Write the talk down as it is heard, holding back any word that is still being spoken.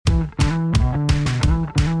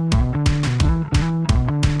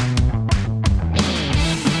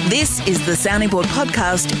This is the Sounding Board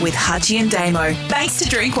podcast with Hutchie and Damo. Thanks to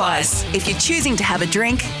Drinkwise. If you're choosing to have a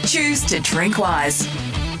drink, choose to drink wise.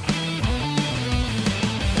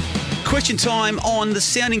 Question time on the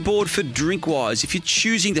sounding board for Drinkwise. If you're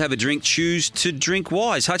choosing to have a drink, choose to drink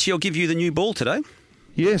wise. Hutchie, I'll give you the new ball today.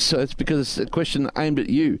 Yes, it's because it's a question aimed at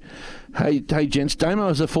you. Hey, gents, Damo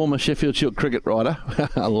is a former Sheffield Shield cricket writer.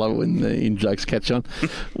 I love when the in-jokes catch on.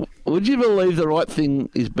 Would you believe the right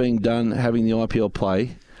thing is being done having the IPL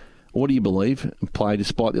play? Or do you believe play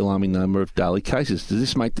despite the alarming number of daily cases? Does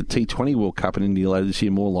this make the T20 World Cup in India later this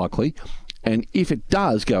year more likely? And if it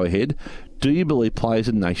does go ahead, do you believe players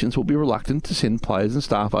and nations will be reluctant to send players and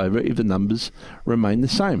staff over if the numbers remain the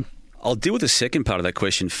same? I'll deal with the second part of that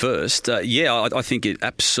question first. I think it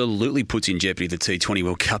absolutely puts in jeopardy the T20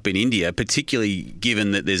 World Cup in India, particularly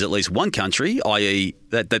given that there's at least one country, i.e.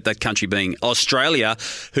 that country being Australia,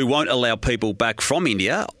 who won't allow people back from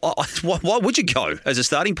India. Why would you go as a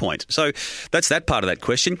starting point? So that's that part of that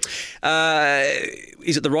question.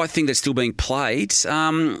 Is it the right thing that's still being played?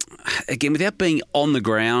 Again, without being on the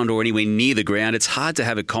ground or anywhere near the ground, it's hard to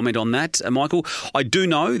have a comment on that, Michael. I do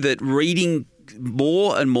know that reading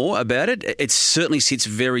more and more about it, it certainly sits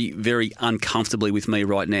very, very uncomfortably with me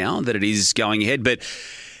right now that it is going ahead. But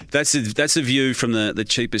that's a view from the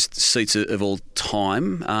cheapest seats of all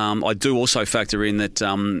time. I do also factor in that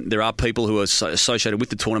there are people who are associated with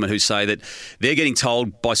the tournament who say that they're getting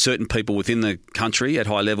told by certain people within the country at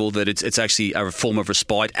high level that it's actually a form of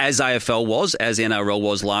respite, as AFL was, as NRL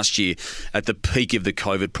was last year at the peak of the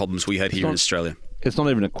COVID problems we had here in Australia. It's not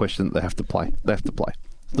even a question that they have to play. They have to play.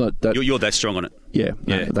 You're that strong on it. Yeah,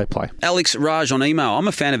 they play. Alex Raj on email. I'm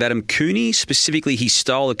a fan of Adam Cooney, specifically his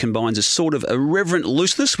style that combines a sort of irreverent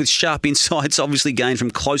looseness with sharp insights, obviously gained from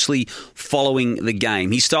closely following the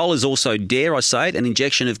game. His style is also, dare I say it, an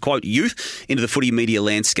injection of, quote, youth into the footy media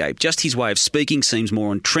landscape. Just his way of speaking seems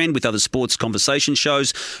more on trend with other sports conversation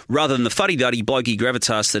shows rather than the fuddy-duddy blokey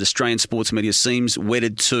gravitas that Australian sports media seems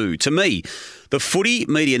wedded to. To me, the footy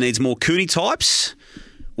media needs more Cooney types.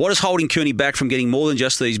 What is holding Cooney back from getting more than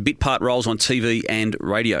just these bit-part roles on TV and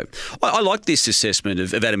radio? I like this assessment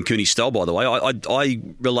of Adam Cooney's style, by the way. I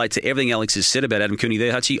relate to everything Alex has said about Adam Cooney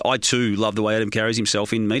there, Hutchie. I, too, love the way Adam carries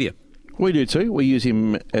himself in media. We do, too. We use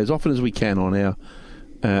him as often as we can on our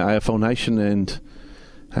AFL Nation, and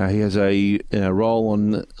he has a role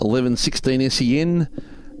on 1116 SEN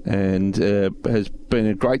and has been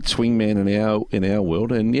a great swingman in our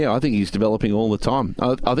world. And, yeah, I think he's developing all the time.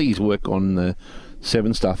 I think his work on the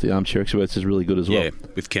Seven stuff, the Armchair Experts, is really good as well. Yeah,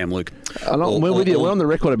 with Cam Luke. We're on the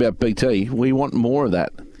record about BT. We want more of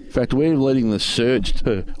that. In fact, we're leading the surge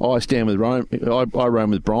to I stand with Rome, I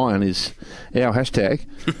roam with Brian is our hashtag,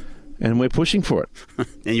 and we're pushing for it.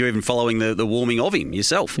 And you're even following the warming of him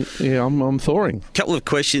yourself. Yeah, I'm thawing. A couple of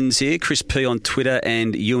questions here. Chris P on Twitter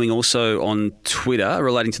and Ewing also on Twitter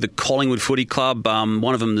relating to the Collingwood Footy Club.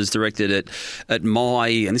 One of them is directed at my,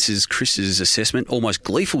 and this is Chris's assessment, almost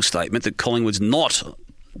gleeful statement that Collingwood's not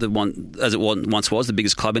the one, as it once was, the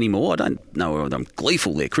biggest club anymore. I don't know whether I'm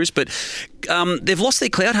gleeful there, Chris, but they've lost their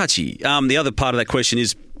clout, Hutchie. The other part of that question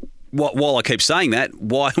is, while I keep saying that,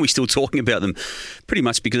 why are we still talking about them? Pretty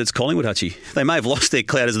much because it's Collingwood, Hutchie. They may have lost their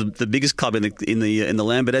clout as the biggest club in the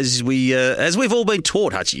land, but as we've all been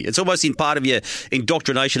taught, Hutchie, it's almost in part of your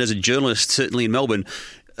indoctrination as a journalist, certainly in Melbourne.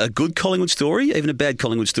 A good Collingwood story, even a bad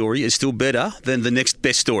Collingwood story, is still better than the next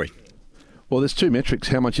best story. Well, there's two metrics: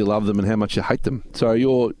 how much you love them and how much you hate them. So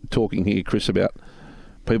you're talking here, Chris, about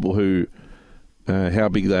people who. How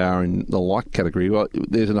big they are in the like category. Well,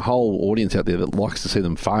 there's a whole audience out there that likes to see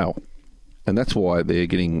them fail. And that's why they're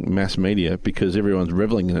getting mass media, because everyone's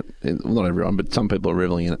revelling in it. Well, not everyone, but some people are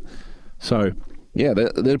revelling in it. So, yeah,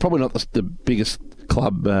 they're probably not the biggest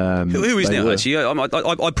club. Who is now, actually?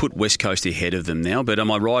 I put West Coast ahead of them now, but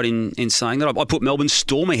am I right in saying that? I put Melbourne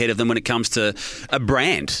Storm ahead of them when it comes to a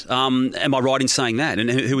brand. Am I right in saying that?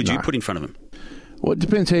 And who would you put in front of them? Well, it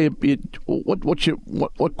depends how what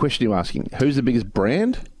question are you asking? Who's the biggest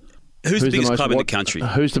brand? Who's the biggest club in the country?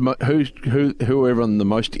 Who are everyone the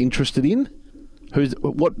most interested in?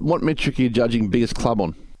 What metric are you judging biggest club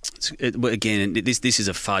on? Again, this is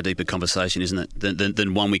a far deeper conversation, isn't it?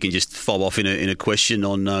 Than one we can just fob off in a question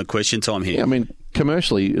on question time here. Yeah, I mean,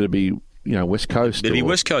 commercially it'd be West Coast. It'd be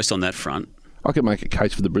West Coast on that front. I could make a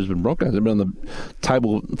case for the Brisbane Broncos. They've been on the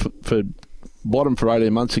table for bottom for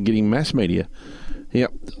 18 months and getting mass media. Yeah,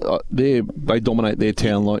 they dominate their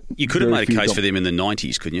town like. You could have made a case for them in the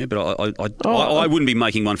 90s, couldn't you? But I wouldn't be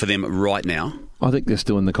making one for them right now. I think they're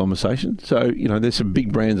still in the conversation. So there's some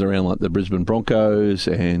big brands around like the Brisbane Broncos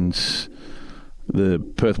and the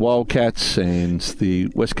Perth Wildcats and the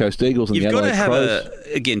West Coast Eagles and You've the Adelaide Crows. You've got to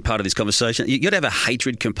have, again, part of this conversation, you've got to have a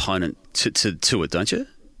hatred component to it, don't you?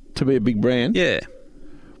 To be a big brand? Yeah.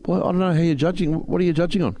 Well, I don't know how you're judging. What are you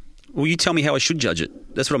judging on? Well, you tell me how I should judge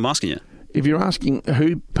it. That's what I'm asking you. If you're asking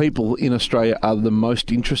who people in Australia are the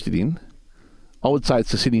most interested in, I would say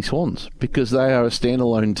it's the Sydney Swans because they are a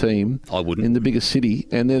standalone team. I wouldn't. In the biggest city,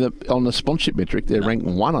 and they're on the sponsorship metric, they're ranked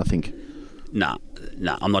 1, I think. No,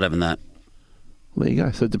 I'm not having that. There you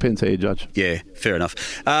go. So it depends how you judge. Yeah, fair enough.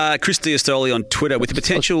 Chris Diastoli on Twitter with the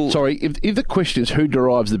potential... Sorry, if the question is who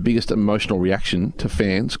derives the biggest emotional reaction to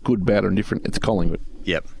fans, good, bad or indifferent, it's Collingwood.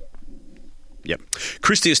 Yep.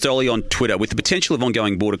 Chris Diastoli on Twitter, with the potential of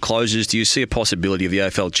ongoing border closures, do you see a possibility of the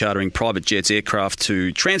AFL chartering private jets aircraft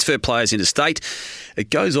to transfer players interstate?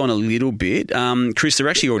 It goes on a little bit. Chris, they're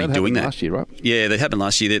actually already doing that. Last year, right? Yeah, that happened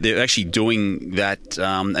last year. They're actually doing that,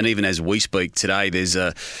 and even as we speak today, there's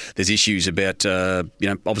issues about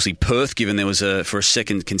obviously Perth, given there was for a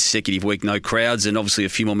second consecutive week no crowds, and obviously a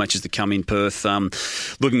few more matches to come in Perth.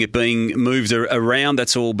 Looking at being moved around,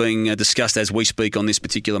 that's all being discussed as we speak on this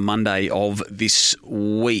particular Monday of this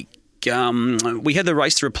week. We had the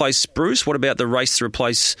race to replace Bruce. What about the race to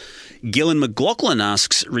replace Gillan McLaughlin,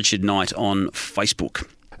 asks Richard Knight on Facebook.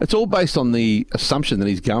 It's all based on the assumption that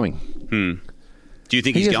he's going. Do you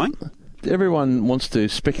think he's going? Everyone wants to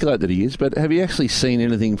speculate that he is, but have you actually seen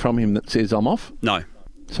anything from him that says I'm off? No.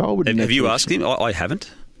 So I wouldn't. Have you asked him? I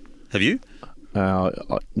haven't. Have you? No,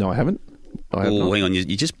 I haven't. Hang on.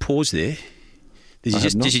 You just paused there.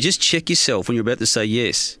 Did you just check yourself when you were about to say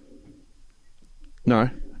yes?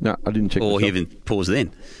 No, I didn't check. Or myself. even pause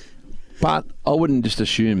then. But I wouldn't just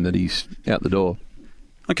assume that he's out the door.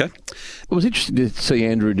 Okay. It was interesting to see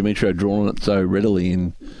Andrew Demetrio drawn on it so readily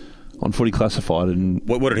on Footy Classified. And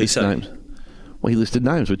what did he say? Names. Well, he listed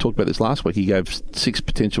names. We talked about this last week. He gave 6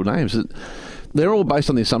 potential names. They're all based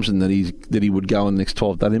on the assumption that he would go in the next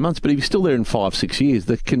 12 to 18 months. But if he's still there in 5-6 years,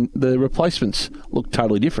 the replacements look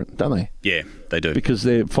totally different, don't they? Yeah, they do. Because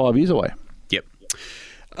they're 5 years away. Yep.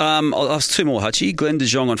 I'll ask 2 more, Hutchie. Glenn De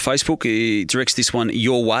Jong on Facebook directs this one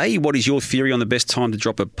your way. What is your theory on the best time to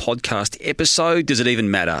drop a podcast episode? Does it even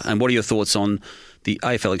matter? And what are your thoughts on the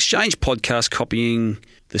AFL Exchange podcast copying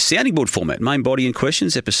the sounding board format, main body and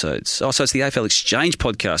questions episodes? Oh, so it's the AFL Exchange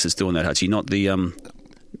podcast that's doing that, Hutchie, not the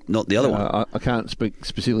other one. I can't speak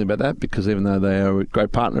specifically about that because even though they are a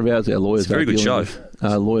great partner of ours, our lawyers it's a very good show.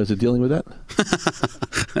 Lawyers are dealing with that.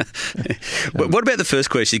 But what about the first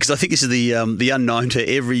question? Because I think this is the unknown to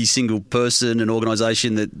every single person and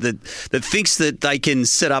organisation that thinks that they can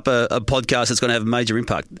set up a podcast that's going to have a major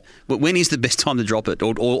impact. But when is the best time to drop it?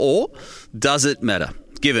 Or does it matter?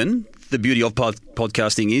 Given the beauty of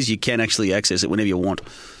podcasting is you can actually access it whenever you want.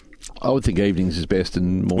 I would think evenings is best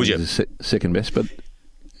and mornings is second best, but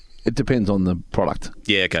it depends on the product.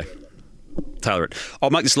 Yeah, okay. Tailor it.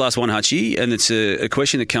 I'll make this last one, Hutchie, and it's a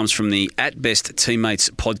question that comes from the At Best Teammates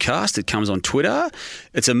podcast. It comes on Twitter.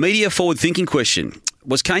 It's a media forward-thinking question.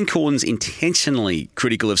 Was Kane Cornes intentionally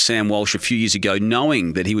critical of Sam Walsh a few years ago,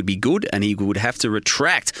 knowing that he would be good and he would have to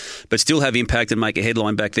retract but still have impact and make a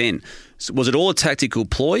headline back then? So was it all a tactical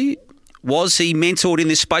ploy? Was he mentored in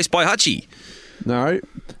this space by Hutchie? No.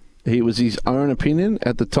 He was his own opinion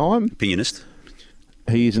at the time. Opinionist.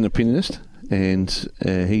 He is an opinionist, and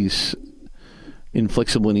he's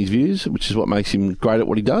inflexible in his views, which is what makes him great at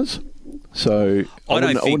what he does. So I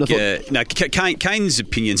don't think Kane's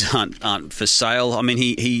opinions aren't for sale. I mean,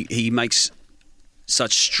 he makes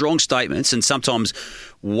such strong statements, and sometimes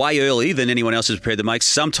way early than anyone else is prepared to make.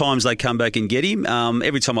 Sometimes they come back and get him.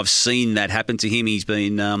 Every time I've seen that happen to him, he's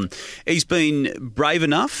been brave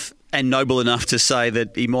enough and noble enough to say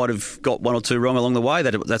that he might have got 1 or 2 wrong along the way.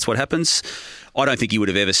 That's what happens. I don't think he would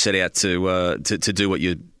have ever set out to do what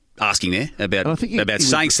you're asking there about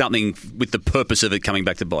saying something with the purpose of it coming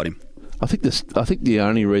back to bite him. I think the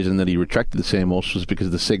only reason that he retracted the Sam Walsh was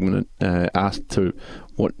because the segment asked to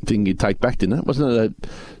what thing you'd take back, didn't it? Wasn't it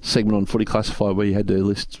a segment on Footy Classified where you had to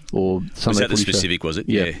list or Sunday Was that the Footy specific? Show? Was it?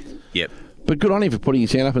 Yeah. Yep. But good on him for putting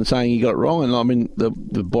his hand up and saying he got it wrong. And I mean, the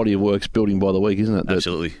body of work's building by the week, isn't it?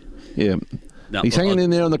 Absolutely. Yeah. No, he's hanging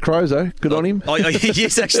in there on the Crows, though. Good on him.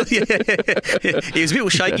 Yes, actually. Yeah. He was a bit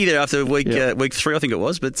shaky there after week 3, I think it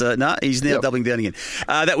was. But he's now doubling down again.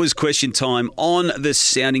 That was question time on the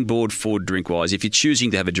sounding board for Drinkwise. If you're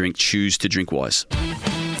choosing to have a drink, choose to Drinkwise.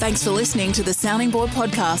 Thanks for listening to the Sounding Board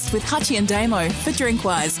podcast with Hutchie and Damo for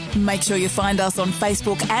Drinkwise. Make sure you find us on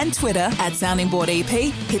Facebook and Twitter at Sounding Board EP.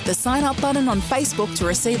 Hit the sign up button on Facebook to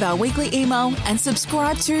receive our weekly email and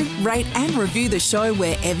subscribe to, rate and review the show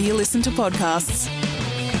wherever you listen to podcasts.